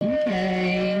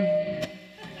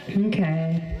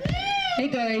Okay. Hey,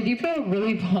 Dory, do you feel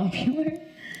really popular?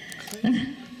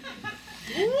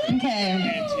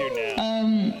 Okay.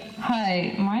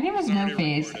 Hi, my name is No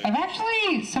Face. I've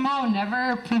actually somehow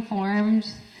never performed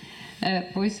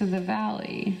at Voice of the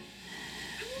Valley.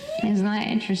 Isn't that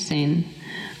interesting?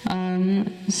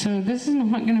 So this is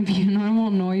not going to be a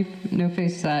normal No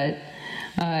Face set.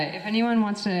 If anyone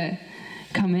wants to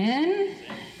come in,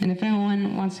 and if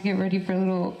anyone wants to get ready for a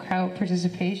little crowd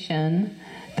participation,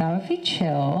 that would be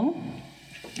chill.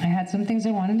 I had some things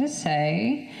I wanted to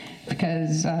say,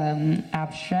 because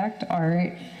abstract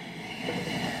art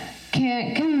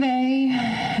can't convey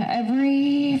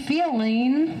every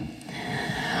feeling.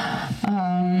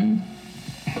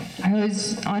 I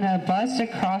was on a bus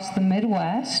across the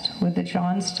Midwest with the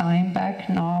John Steinbeck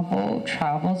novel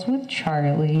Travels with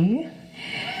Charlie,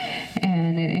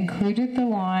 and it included the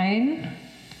line,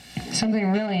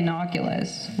 something really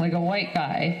innocuous, like a white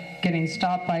guy getting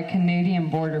stopped by Canadian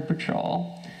Border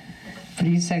Patrol. But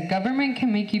he said, government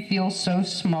can make you feel so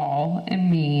small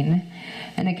and mean,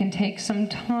 and it can take some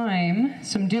time,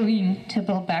 some doing, to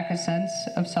build back a sense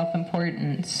of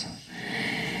self-importance.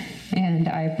 And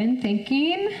I've been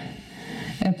thinking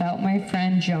about my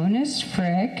friend Jonas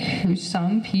Frick, who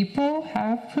some people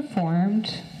have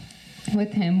performed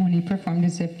with him when he performed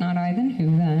as If Not I Then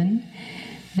Who Then,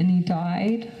 and he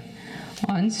died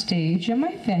on stage at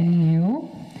my venue.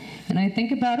 And I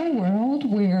think about a world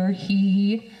where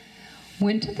he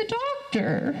went to the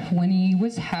doctor when he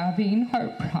was having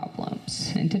heart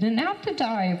problems and didn't have to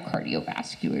die of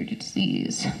cardiovascular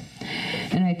disease.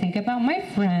 And I think about my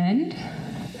friend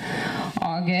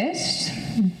August,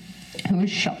 who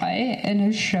was shot in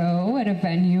a show at a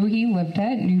venue he lived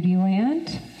at,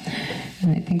 Nudiland.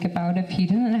 And I think about if he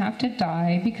didn't have to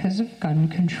die because of gun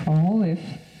control, if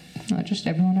not just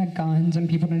everyone had guns and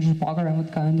people didn't just walk around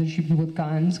with guns and shoot people with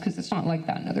guns, because it's not like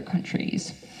that in other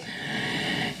countries.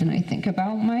 And I think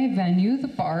about my venue, The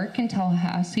Bark in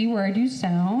Tallahassee, where I do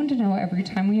sound. And how every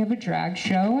time we have a drag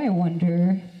show, I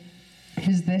wonder,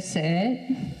 is this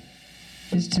it?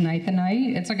 Is tonight the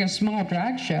night? It's like a small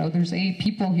drag show. There's 8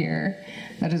 people here.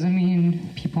 That doesn't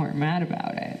mean people aren't mad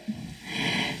about it.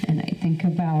 And I think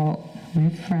about my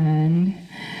friend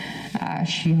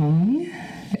Ash Young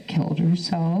that killed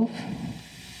herself.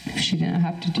 If she didn't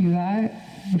have to do that,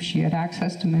 if she had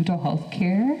access to mental health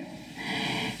care.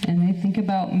 And I think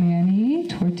about Manny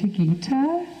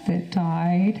Tortuguita that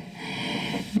died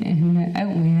in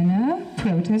Atlanta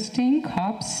protesting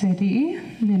Cop City.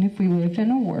 And if we lived in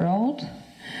a world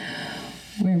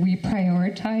where we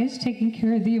prioritized taking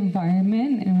care of the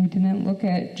environment and we didn't look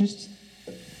at just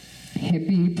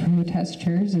hippie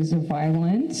protesters as a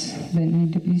violence that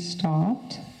need to be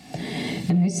stopped.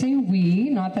 And I say we,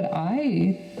 not that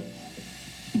I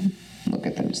look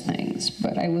at those things,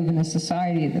 but I live in a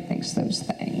society that thinks those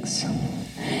things.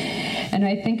 And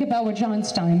I think about what John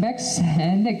Steinbeck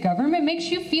said, that government makes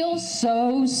you feel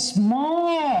so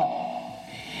small.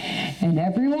 And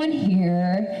everyone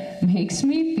here makes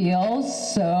me feel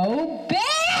so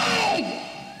big!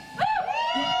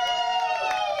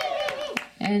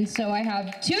 And so I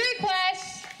have 2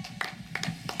 requests.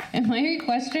 And my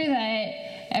requests are that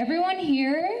everyone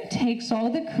here takes all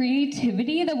the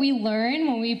creativity that we learn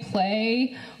when we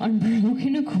play on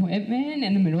broken equipment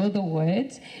in the middle of the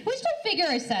woods. We still figure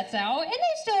our sets out, and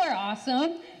they still are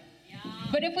awesome. Yeah.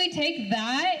 But if we take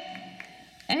that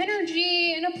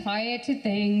energy and apply it to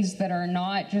things that are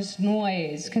not just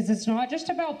noise, because it's not just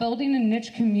about building a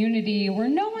niche community where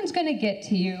no one's going to get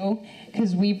to you,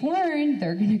 because we've learned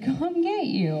they're going to come get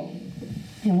you.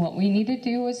 And what we need to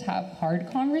do is have hard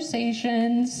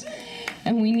conversations,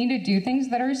 and we need to do things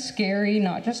that are scary,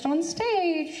 not just on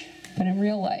stage, but in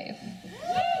real life.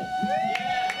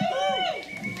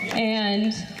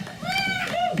 And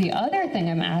the other thing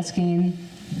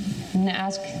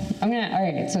all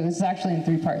right, so this is actually in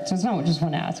 3 parts. So it's not just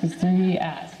one ask, it's 3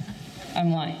 asks.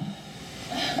 I'm lying.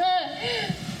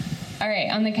 All right,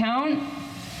 on the count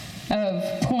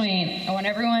of point, I want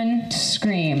everyone to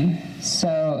scream.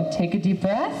 So take a deep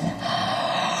breath.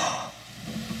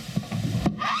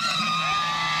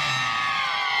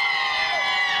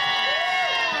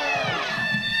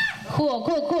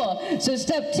 Cool. So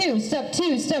step two.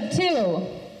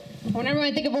 I want everyone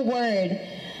to think of a word.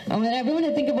 I want everyone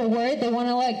to think of a word they want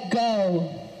to let go.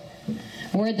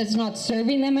 A word that's not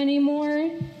serving them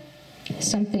anymore.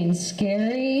 Something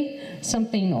scary,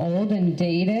 something old and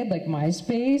dated, like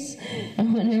MySpace. I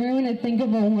want everyone to think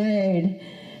of a word,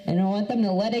 and I want them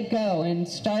to let it go. And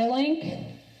Starlink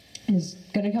is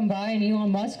going to come by, and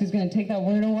Elon Musk is going to take that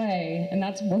word away. And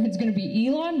that word's going to be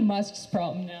Elon Musk's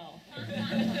problem now.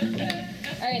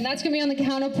 All right, and that's going to be on the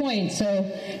count of points. So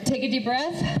take a deep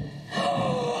breath.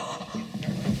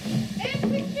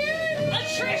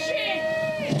 Attrition!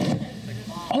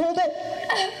 Hold it.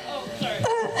 Oh, sorry.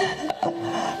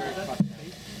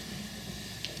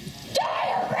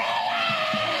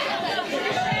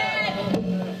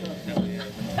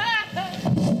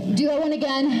 Do that one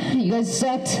again. You guys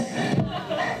sucked.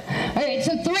 All right,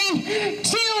 so 3,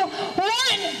 2, 1.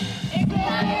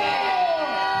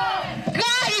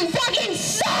 God, you fucking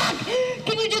suck!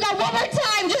 Can you do that one more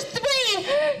time? Just 3,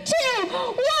 2,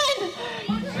 1.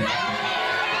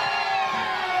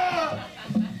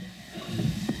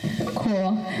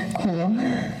 Cool.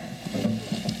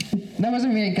 That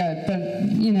wasn't very good, but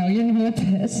you know what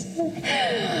this.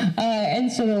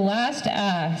 And so the last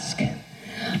ask,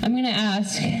 I'm going to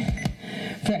ask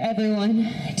for everyone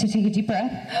to take a deep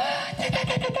breath.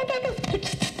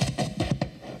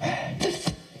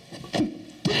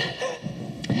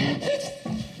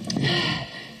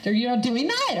 Are you all doing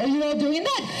that? Are you all doing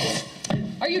that?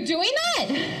 Are you doing that?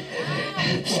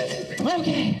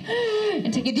 Okay.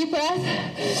 And take a deep breath.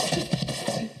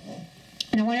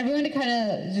 And I want everyone to kind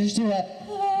of just do a...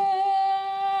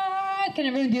 Can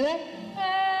everyone do that?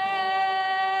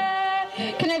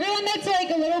 Can everyone that's like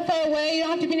a little far away, you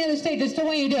don't have to be near the stage, just the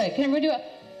way you do it. Can everyone do it?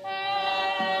 I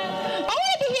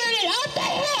want to be hearing it up the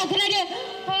hill. Can I do it?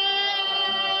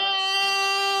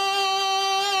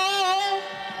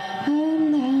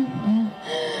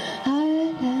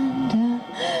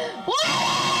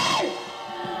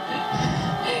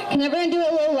 Can everyone do it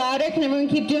a little louder? Can everyone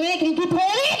keep doing it? Can you keep holding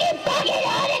it? Keep fucking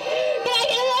holding it! Can I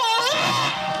get a little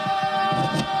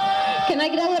Can I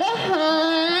get a little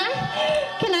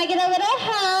Can I get a little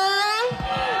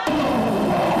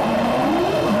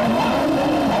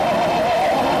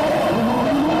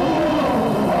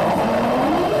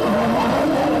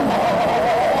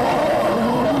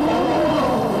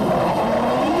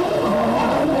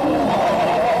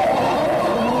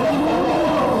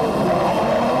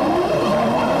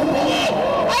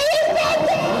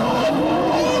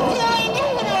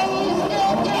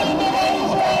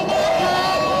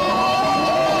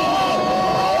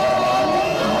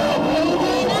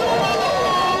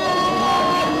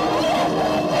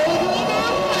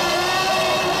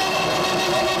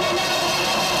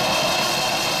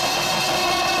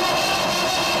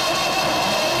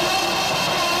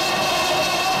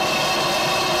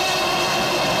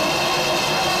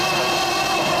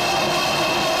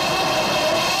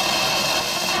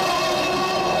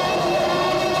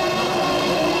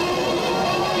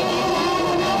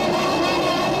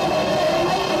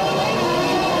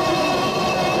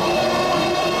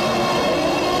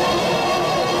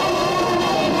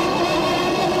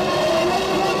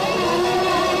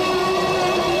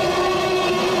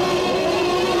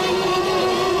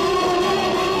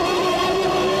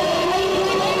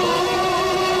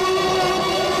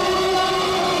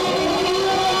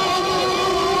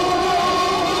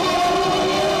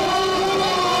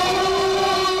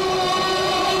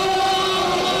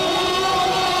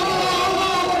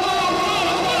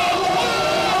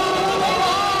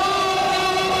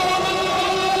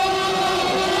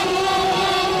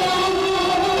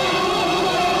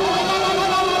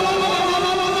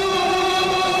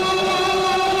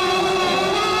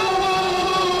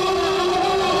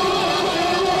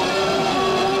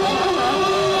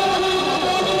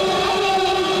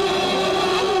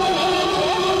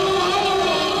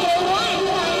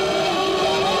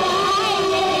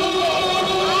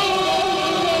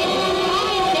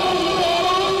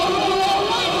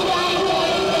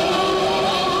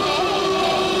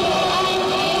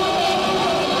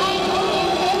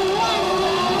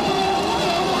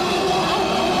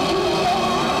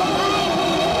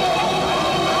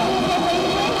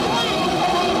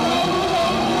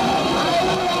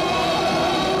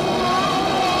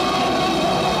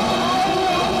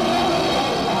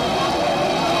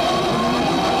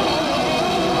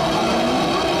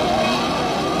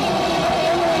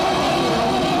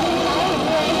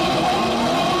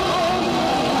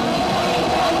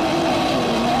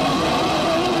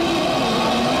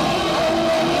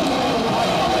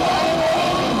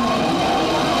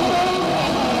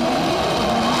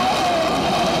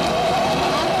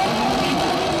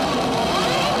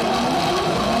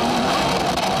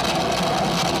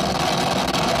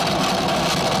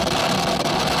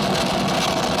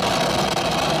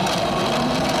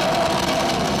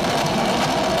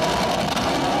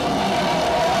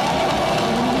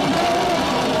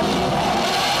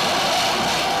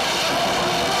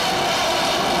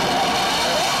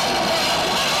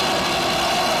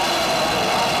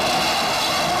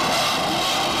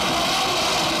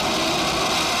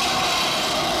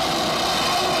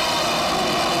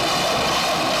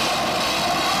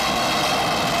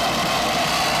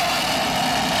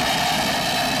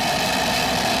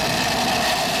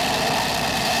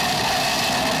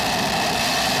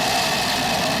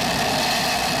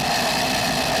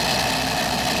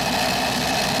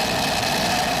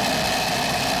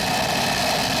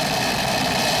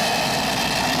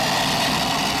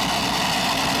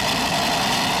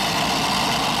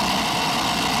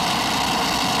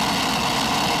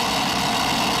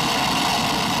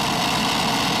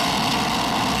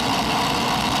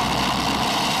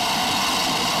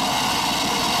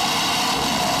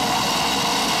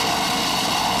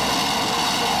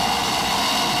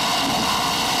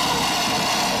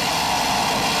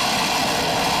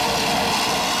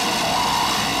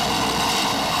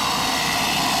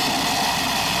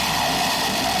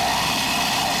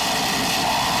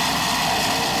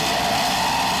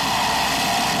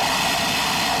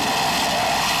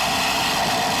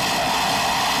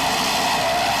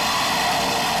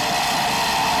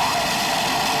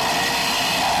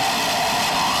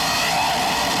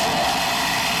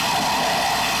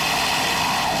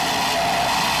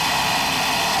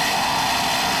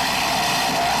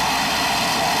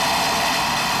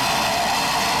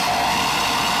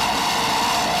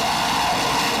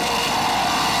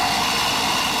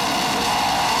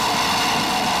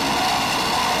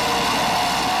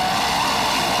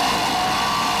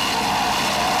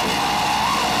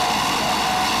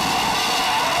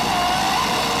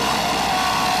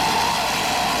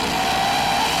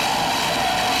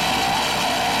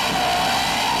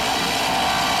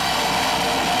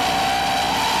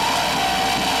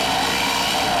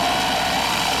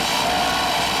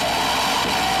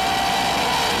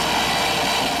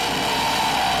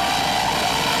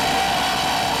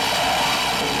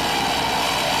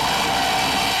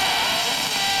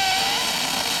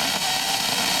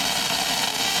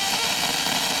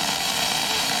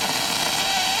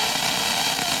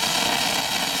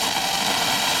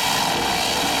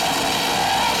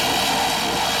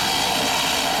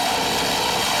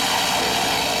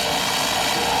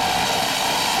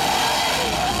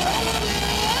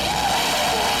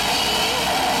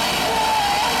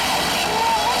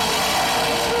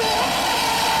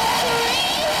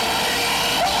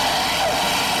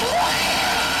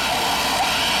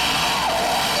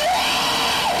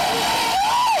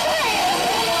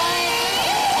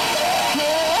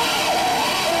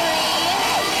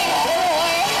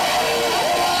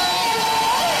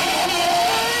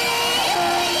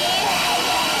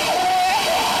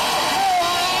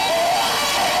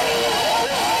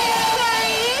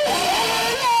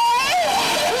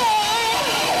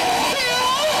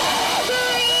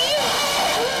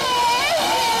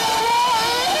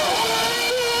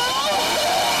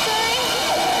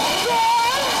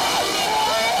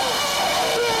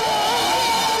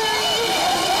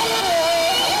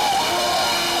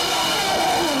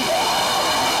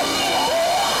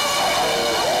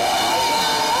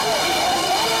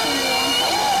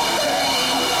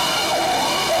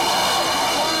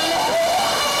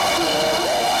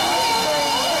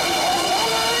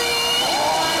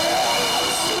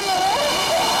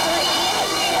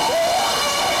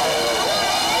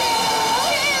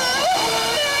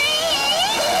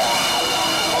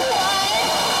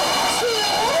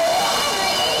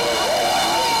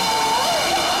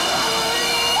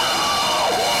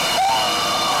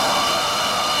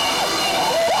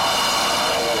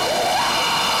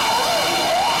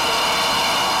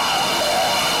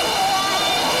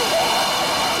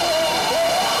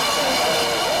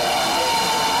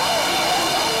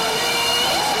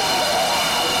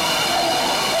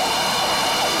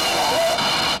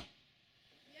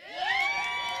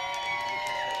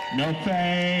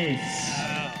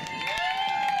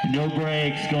No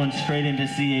breaks, going straight into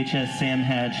CHS Sam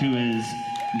Hatch, who has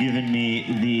given me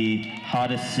the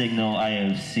hottest signal I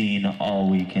have seen all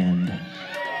weekend.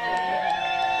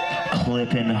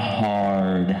 Clipping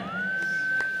hard.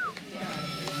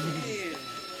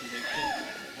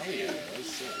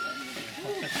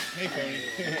 Hey, Tony.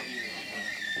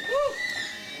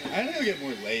 I think I'll get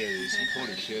more layers. I'm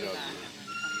pulling shit up here.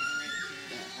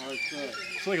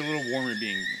 It's like a little warmer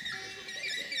being.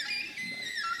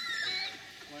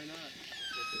 Why not?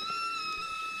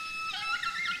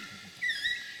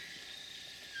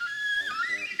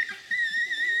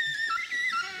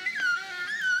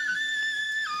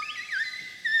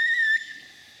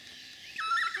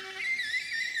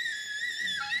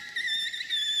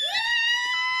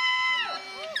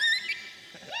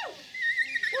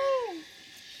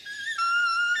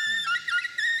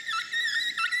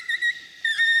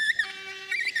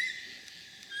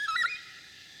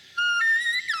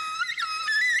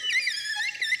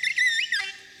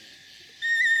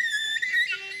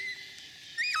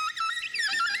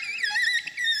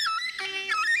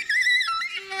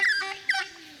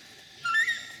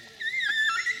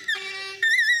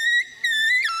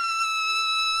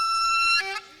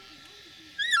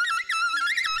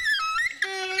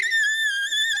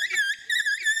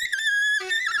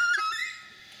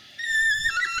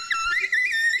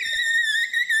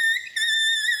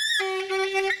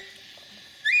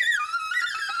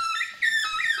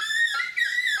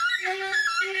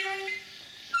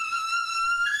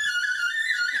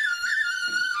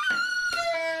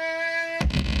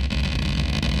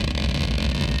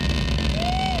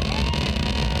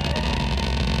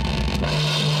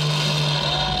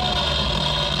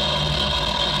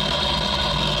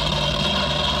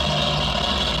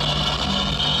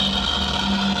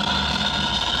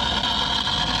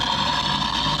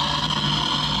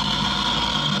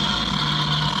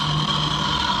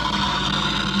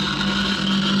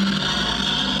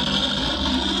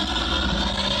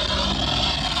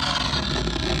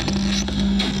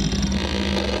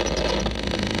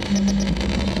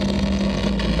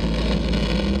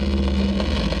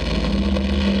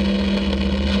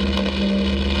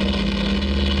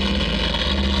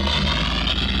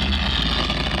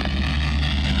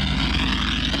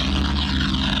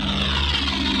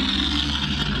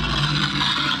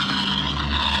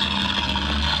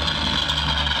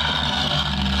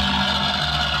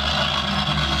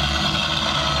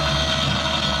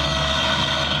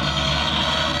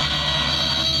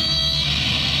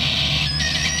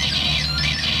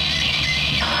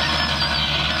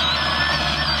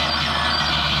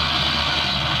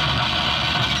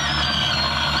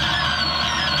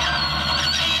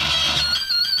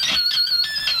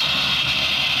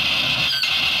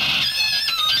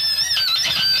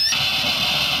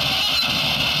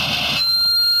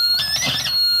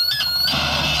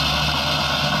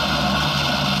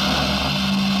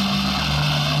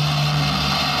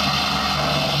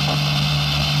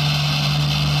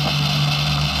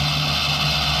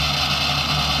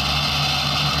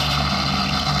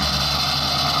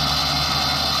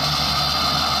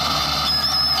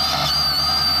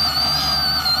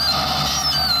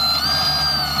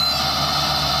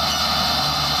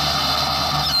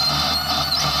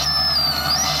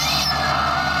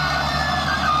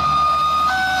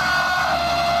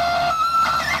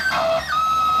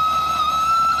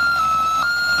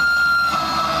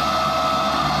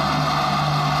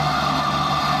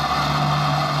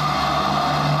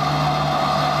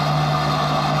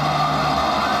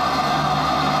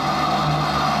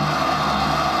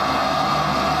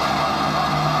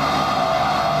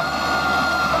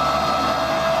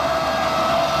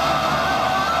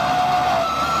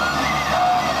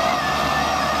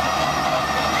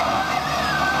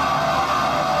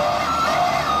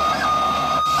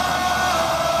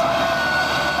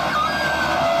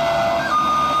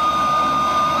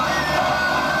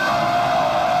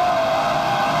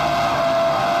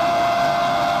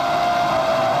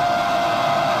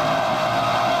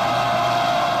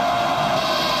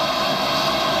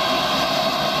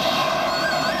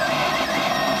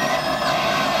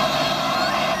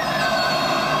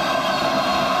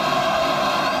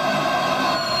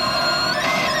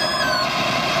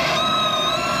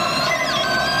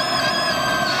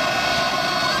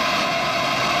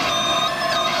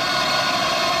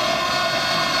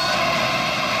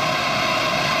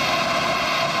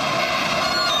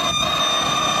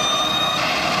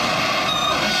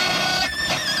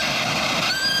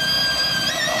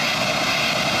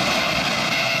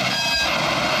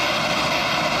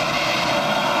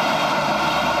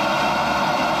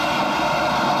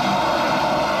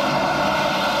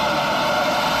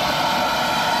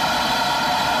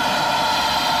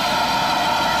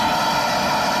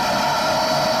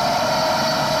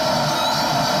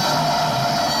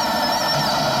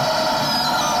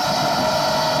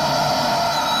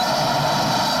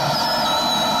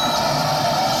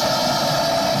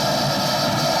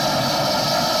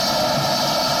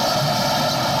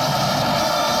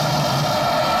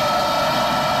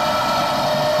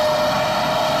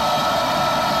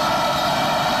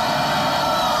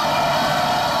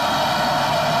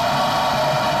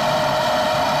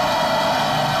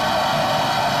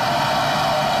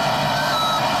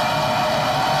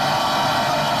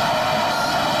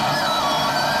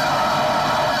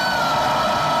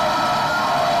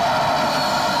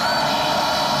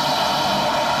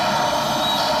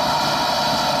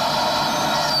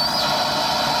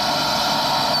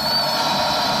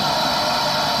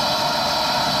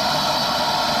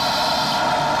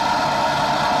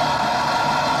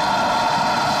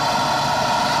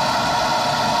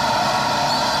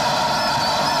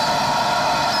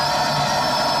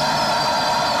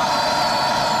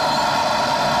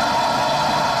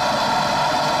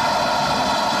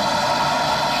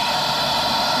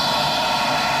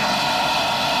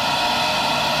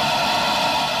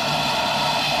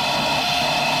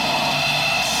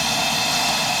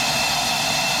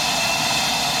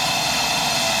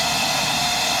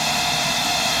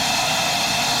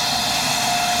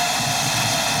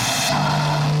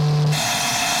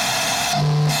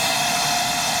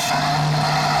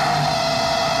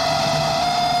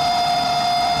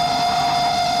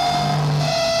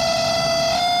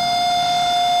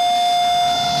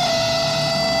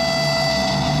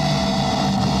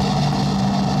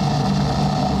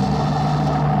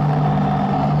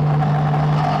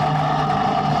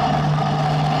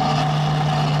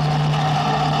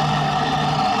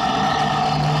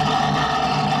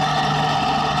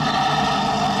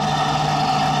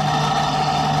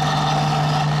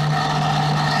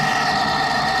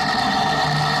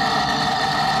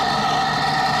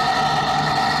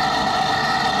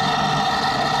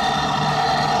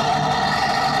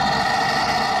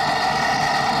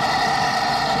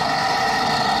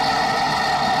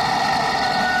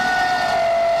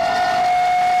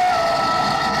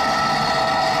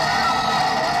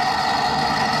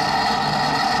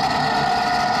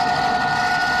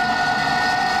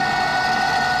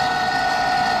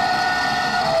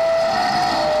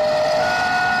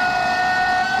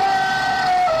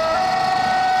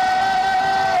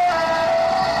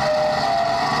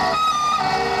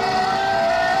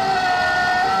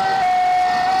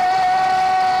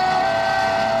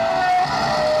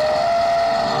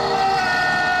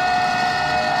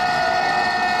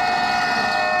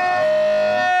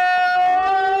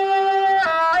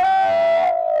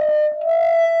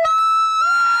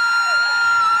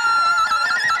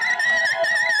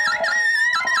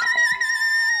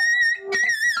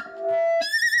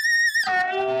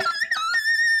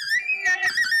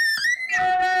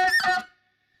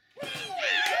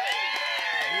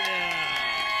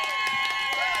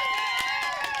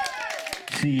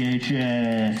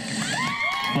 CHS.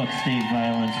 Fuck state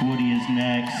violence. Woody is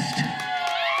next.